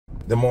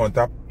the amount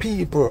of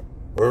people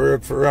who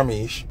work for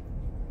Romeich,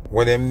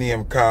 what them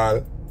name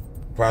call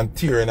from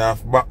tearing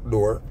off back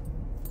door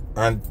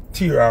and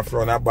tear off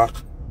front and back,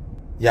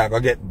 you're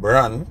gonna get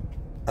brand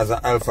as an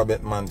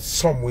alphabet man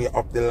somewhere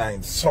up the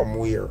line,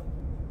 somewhere.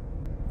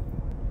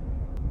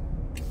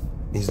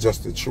 It's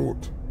just the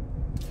truth.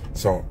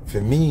 So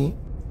for me,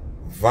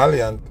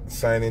 Valiant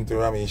signing to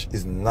Romeich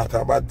is not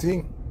a bad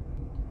thing,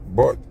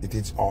 but it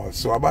is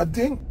also a bad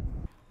thing.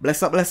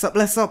 Bless up, bless up,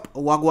 bless up.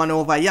 Wagwan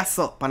over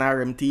yasso on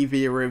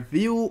RMTV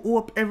review.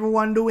 Hope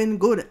everyone doing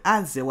good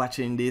as you're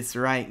watching this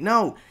right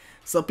now.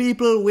 So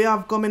people, we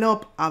have coming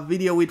up a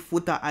video with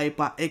Foota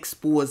Hype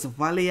expose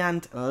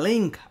Valiant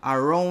link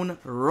around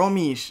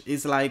Romeich.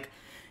 It's like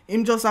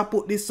him just a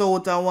put this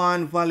out a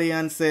one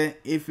Valiant say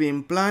if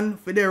him plan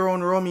for their own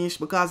Romeich,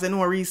 because you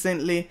know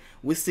recently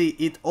we see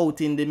it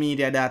out in the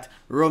media that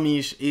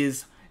Romeich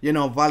is, you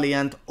know,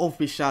 Valiant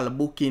official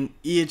booking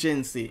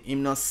agency.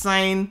 Him not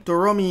sign to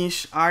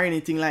Romeich or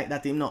anything like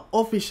that. Him not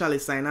officially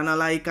sign, and not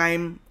like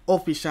I'm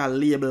official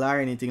label or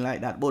anything like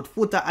that. But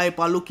Foota Hype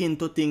look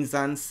into things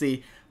and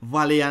say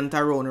Valiant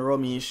around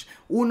Romeich.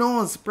 Who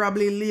knows,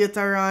 probably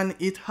later on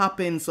it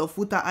happens. So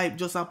Foota Hype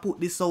just a put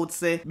this out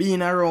say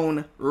being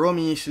around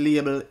Romeich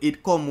label,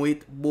 it come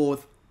with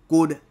both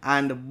good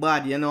and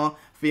bad, you know,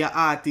 for your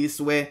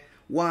artists where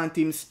want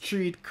him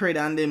street cred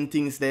and them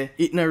things there.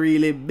 It not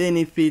really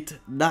benefit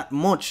that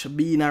much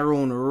being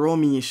around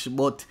Romeich,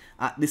 but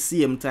at the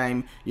same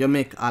time you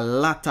make a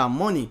lot of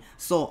money.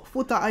 So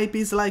Foota Hype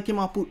is like him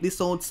a put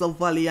this out so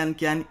Valiant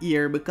can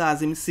hear,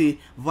 because him see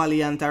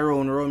Valiant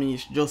around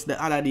Romeich. Just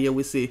the other day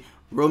we see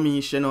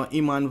Romeich, you know,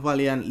 him and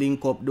Valiant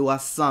link up, do a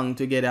song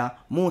together,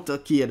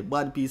 Motorcade,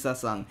 bad piece of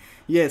song.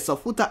 Yeah, so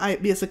Foota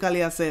Hype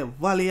basically I say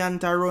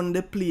Valiant around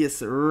the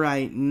place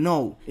right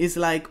now. It's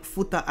like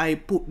Foota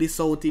Hype put this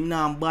out, him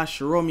not bash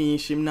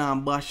Romeich, him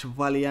not bash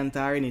Valiant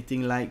or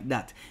anything like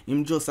that.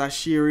 Him just a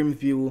share him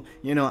view,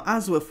 you know,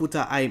 as what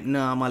Foota Hype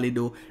normally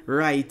do.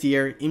 Right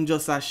here, him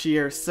just a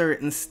share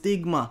certain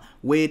stigma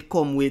where it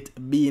come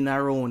with being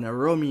around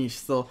Romeich.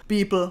 So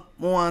people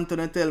want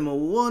to tell me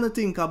what you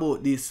think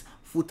about this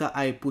Foota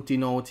Hype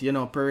putting out, you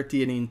know,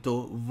 pertaining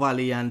to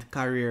Valiant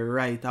career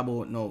right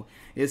about now.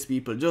 Yes,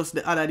 people, just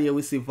the other day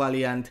we see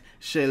Valiant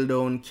shell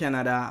down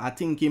Canada. I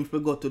think him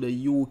forgot to the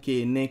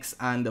UK next,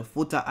 and the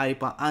Foota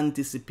Hype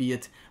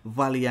anticipate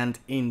Valiant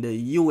in the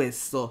US.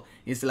 So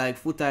it's like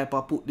Foota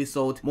Hype put this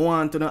out. I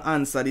want to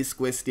answer this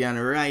question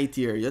right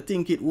here. You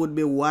think it would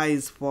be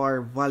wise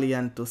for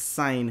Valiant to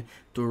sign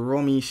to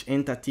Romeich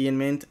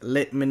Entertainment?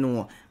 Let me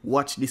know.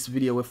 Watch this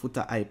video with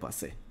Foota Hype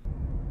say.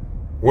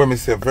 When me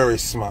say very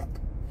smart.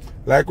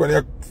 Like when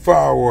you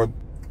forward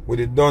with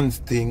the Duns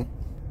thing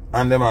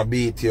and them a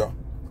beat you,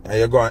 and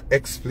you go and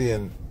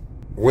explain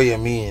what you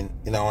mean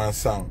in our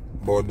song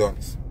about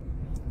Duns.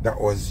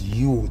 That was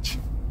huge.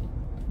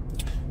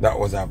 That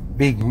was a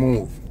big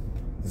move.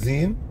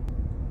 Zine?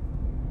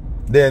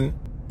 Then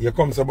you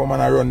come to Bam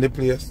and run the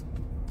place,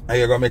 and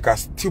you're gonna make a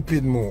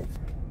stupid move.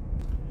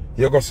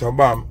 You go to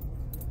Bam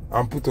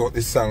and put out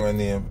the song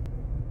name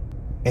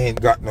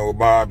Ain't Got No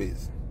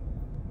Barbies.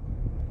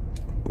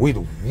 With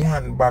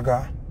one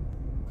bagger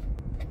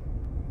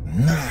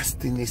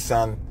nastiness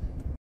and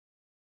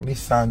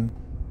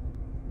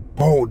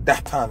bow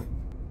that and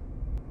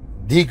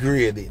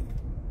degrading.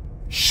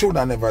 Should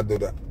I never do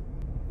that.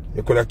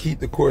 You could have keep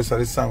the chorus of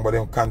the song, but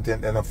them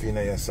content enough in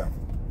your song.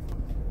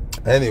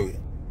 Anyway,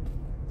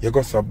 you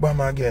go to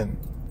Bam again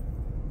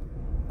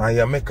and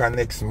you make a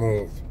next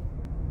move,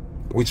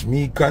 which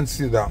me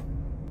consider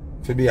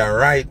to be a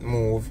right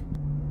move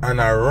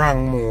and a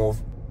wrong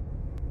move.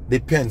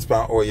 Depends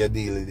on how you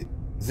deal with it.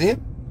 See?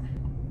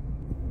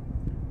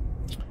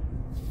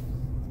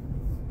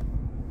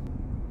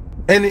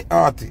 Any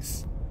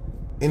artist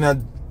in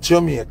a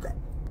Jamaica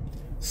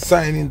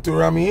signing to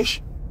Romeich,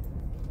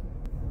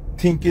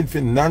 thinking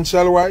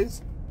financial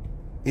wise,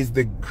 is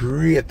the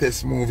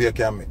greatest move you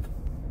can make.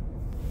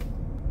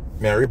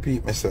 May I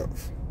repeat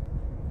myself?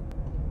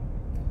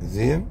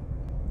 See?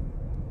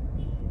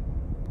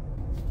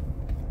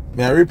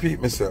 May I repeat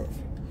myself?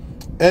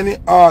 Any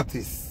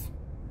artist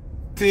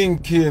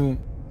thinking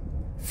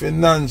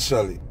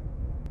financially,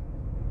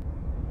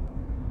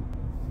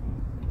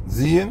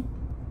 Zine,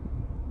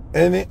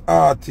 any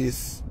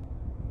artist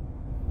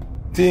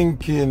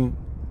thinking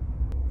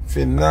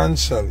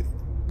financially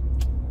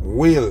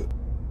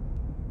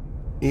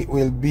it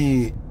will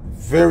be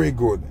very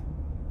good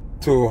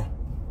to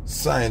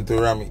sign to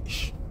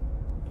Romeich,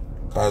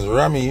 because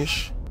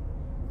Romeich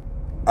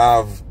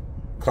have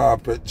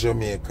corporate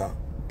Jamaica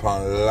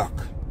pan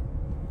lock.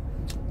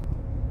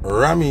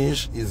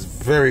 Romeich is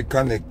very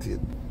connected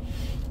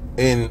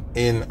in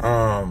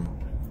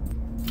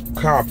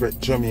corporate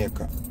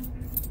Jamaica.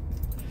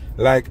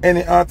 Like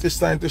any artist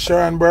signed to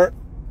Sharon Burke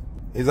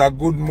is a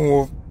good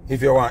move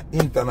if you want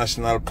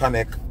international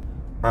connect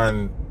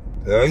and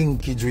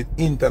linkage with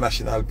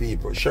international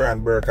people.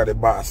 Sharon Burke are the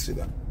boss to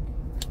that.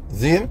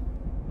 Zine?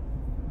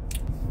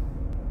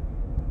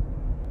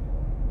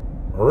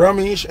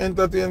 Romeich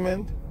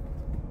Entertainment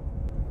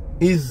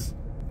is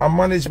a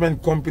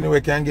management company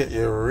where can get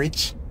you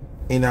rich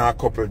in a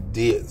couple of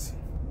days.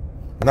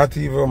 Not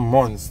even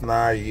months,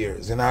 nor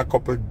years. In a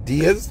couple of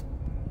days,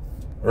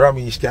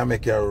 Romeich can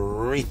make you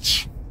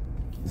rich.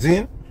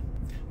 See?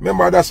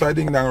 Remember, that's why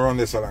Ding Dang run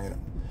this so long. You know?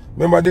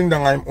 Remember, Ding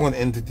Dang I'm own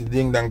entity.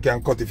 Ding Dang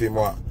can cut if he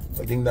more.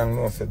 But Ding Dang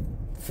knows that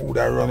food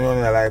I run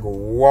like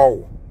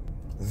wow.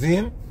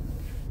 See?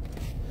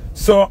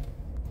 So,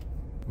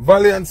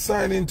 Valiant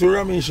signing to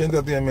Romeich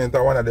Entertainment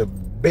are one of the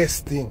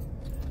best things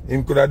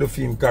him could have done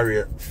for his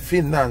career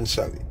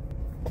financially.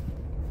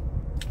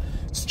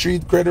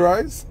 Street cred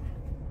rise,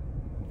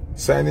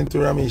 signing to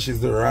Romeich is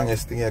the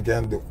wrongest thing I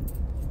can do.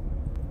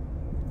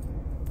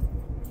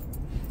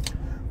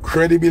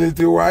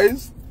 Credibility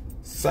wise,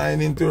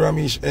 signing to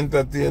Romeich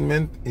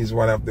Entertainment is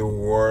one of the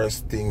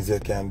worst things you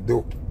can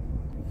do.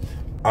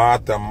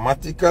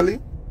 Automatically,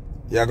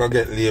 you're going to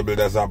get labeled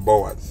as a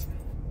Bowers.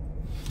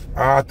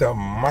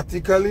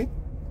 Automatically,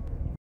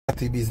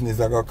 the business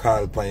are going to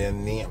call upon your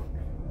name.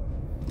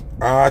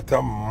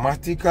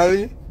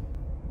 Automatically,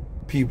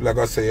 people are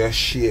going to say you're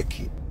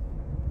shaky.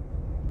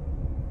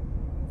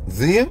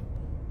 See?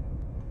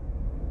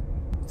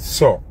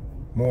 So,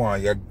 more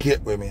you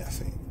get what me I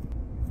say.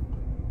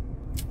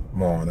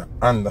 More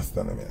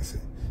understand what I say.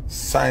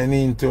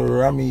 Signing to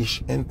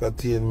Romeich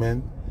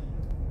Entertainment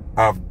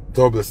have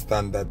double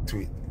standard to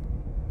it.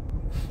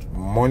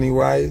 Money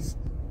wise,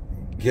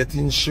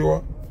 getting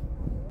sure,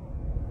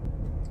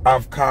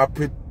 have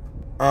corporate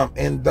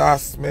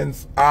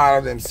endorsements, all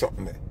of them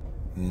something there.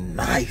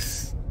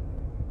 Nice.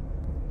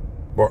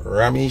 But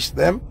Romeich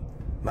them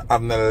not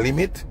have no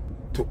limit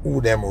to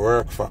who them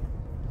work for.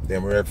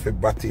 Them work for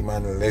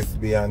Batman,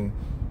 lesbian,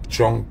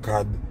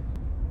 drunkard,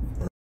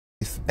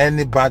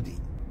 anybody.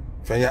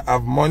 If you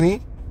have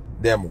money,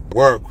 them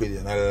work with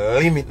you. No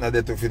limit not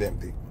there to for them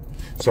thing.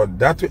 So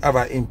that will have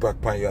an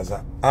impact on you as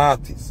an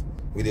artist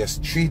with your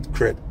street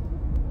cred.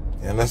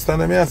 You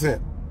understand what I say?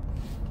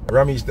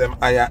 Romeich them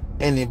hire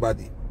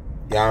anybody.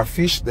 You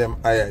fish them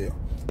hire you.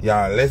 You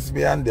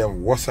lesbian,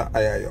 them wassa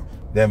hire you.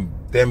 Them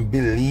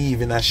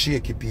believe in a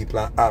shaky people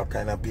and all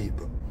kind of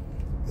people.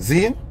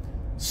 See?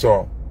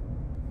 So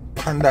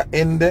panda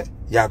end there,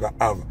 you gonna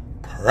have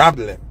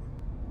problem.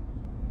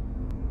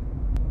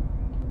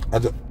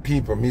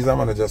 People, me I'm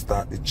gonna just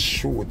start the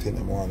truth in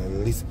them. Wanna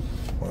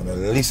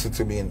listen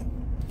to me. You know?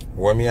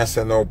 When me I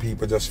say now,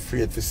 people just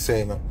afraid to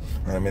say no.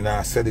 And I mean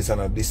I say this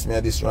and this me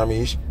this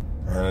Romeich,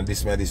 and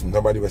this me this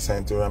nobody was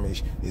saying to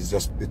Romeich. It's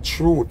just the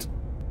truth.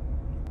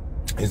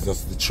 It's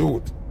just the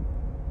truth.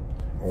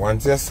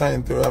 Once you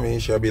sign to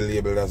Romeich, you'll be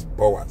labeled as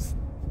Bowers.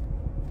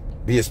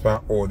 Based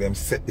on how them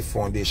set the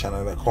foundation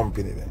of the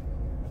company there.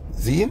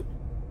 See?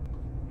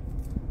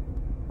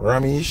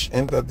 Romeich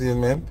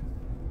Entertainment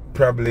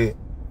probably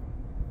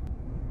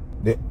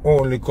the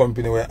only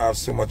company where have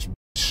so much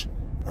bitch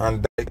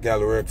and that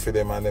girl work for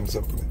them and them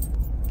something.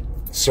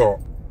 So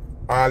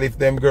all if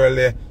them girl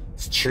there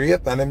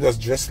straight and them just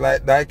dress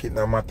like that, it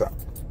no matter.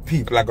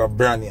 People are got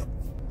brand new.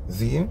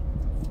 See?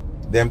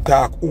 Them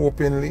talk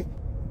openly.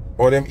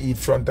 Or them eat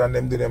front and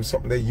them do them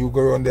something that you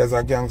go around there as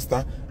a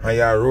gangster and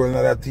you roll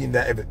another team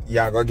that you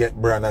gonna get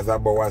brand as a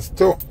Bowers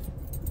too.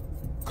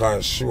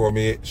 Cause show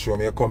me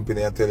a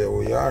company and tell you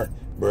who you are.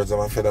 Birds of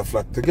a feather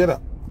flock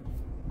together.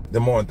 The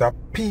amount of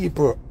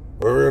people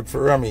who work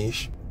for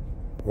Romeich,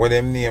 what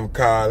them name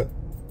call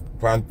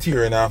for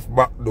tearing off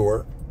back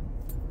door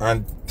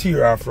and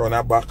tear off front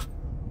and back,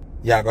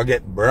 you gonna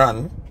get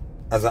brand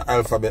as an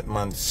alphabet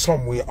man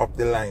somewhere up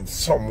the line,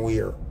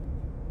 somewhere.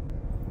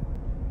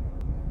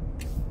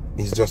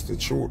 It's just the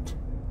truth.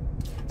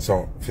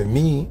 So for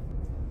me,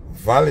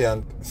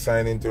 Valiant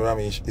signing to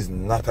Romeich is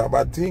not a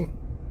bad thing,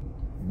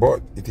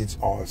 but it is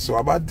also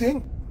a bad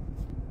thing.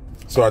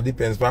 So it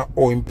depends on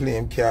how him play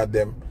him card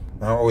them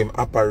and how him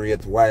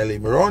operate while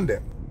him run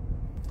them.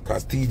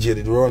 Because Teejay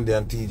did run there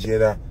and Teejay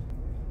that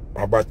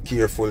a bat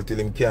careful till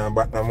him can't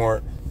bat no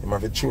more. Him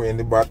have to throw in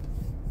the bat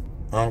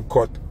and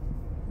cut.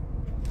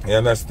 You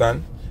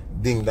understand?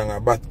 Ding Dang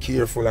a bat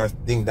careful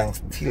and Ding Dang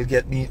still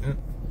get beaten.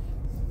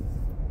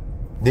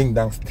 Ding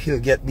Dang still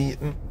get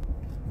beaten.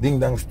 Ding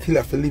Dang still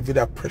have to live with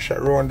that pressure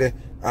around there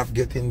of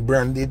getting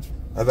branded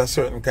as a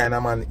certain kind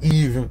of man,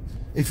 even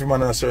if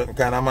you're a certain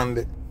kind of man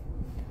there.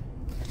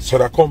 So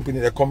the company,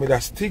 they come with a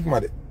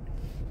stigma there.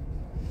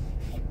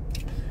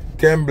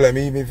 Can't blame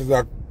even if it's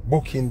a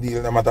booking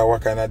deal, no matter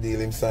what kind of deal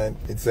him sign.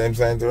 It's the same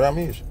sign to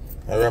Romeich.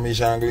 And Romeich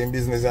handling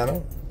business, you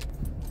know.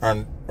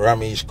 And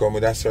Romeich come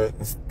with a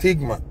certain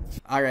stigma.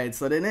 Alright,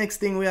 so the next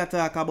thing we are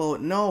talking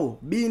about now,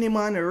 Beenie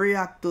Man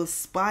react to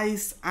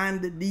Spice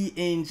and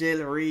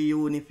DAngel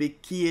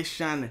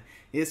reunification.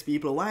 Yes,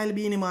 people, while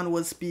Beenie Man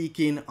was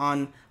speaking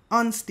on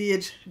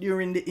stage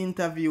during the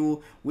interview,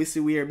 we see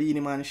where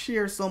Beenie Man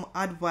shares some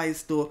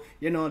advice to,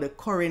 you know, the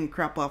current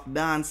crop of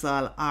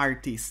dancehall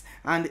artists.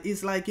 And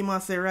it's like he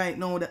must say right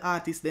now, the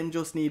artists, them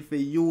just need to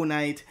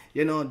unite,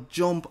 you know,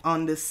 jump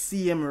on the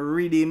same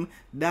rhythm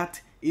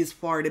that is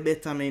for the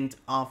betterment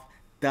of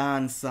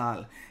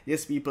dancehall.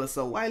 Yes, people,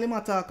 so while him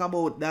talk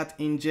about that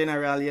in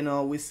general, you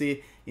know, we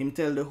see him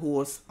tell the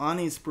host on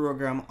his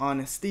program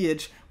on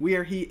stage,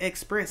 where he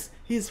expressed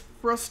his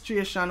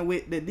frustration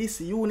with the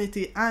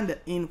disunity and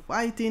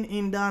infighting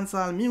in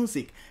dancehall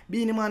music.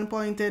 Beenie Man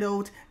pointed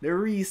out the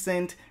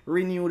recent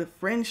renewed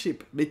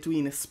friendship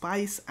between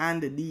Spice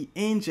and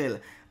DAngel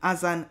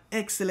as an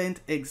excellent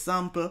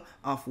example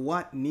of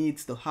what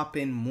needs to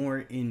happen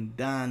more in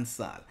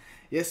dancehall.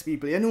 Yes,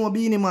 people, you know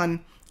Beenie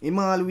Man, him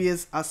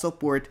always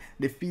support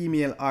the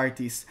female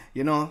artists,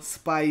 you know,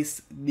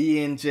 Spice,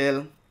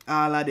 DAngel,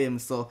 all of them.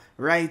 So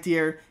right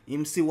here,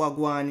 him see what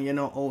go on, you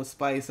know, how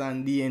Spice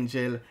and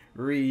DAngel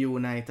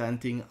reunite and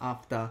thing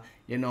after,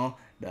 you know,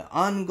 the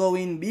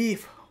ongoing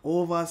beef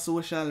over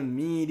social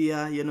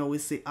media, you know, we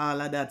see all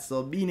of that.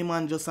 So Beenie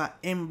Man just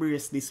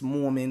embrace this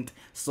moment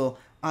so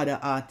other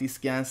artists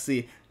can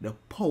see the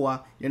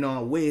power, you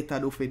know, way to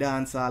do for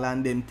dancehall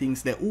and them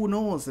things that who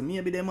knows,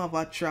 maybe them have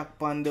a track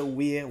on the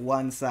way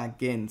once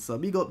again. So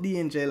big up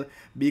DAngel,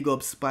 big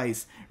up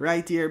Spice.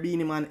 Right here,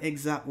 Beenie Man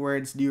exact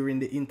words during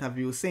the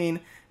interview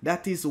saying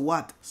that is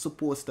what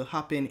supposed to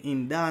happen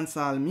in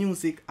dancehall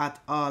music at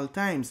all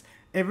times.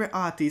 Every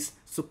artist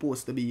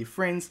supposed to be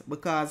friends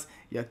because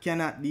you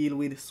cannot deal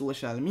with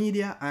social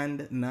media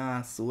and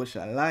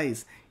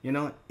socialize. You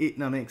know, it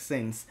not make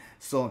sense.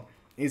 So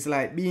it's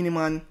like Beenie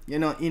Man, you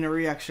know, in a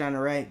reaction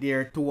right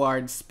there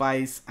towards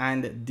Spice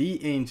and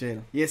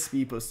DAngel. Yes,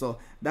 people, so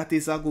that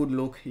is a good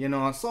look. You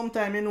know,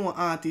 sometimes, you know,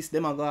 artists,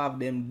 them are gonna have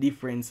them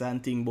difference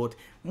and thing, but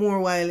more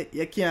while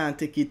you can't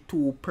take it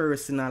too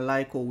personal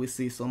like how we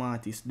see some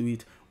artists do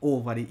it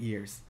over the years.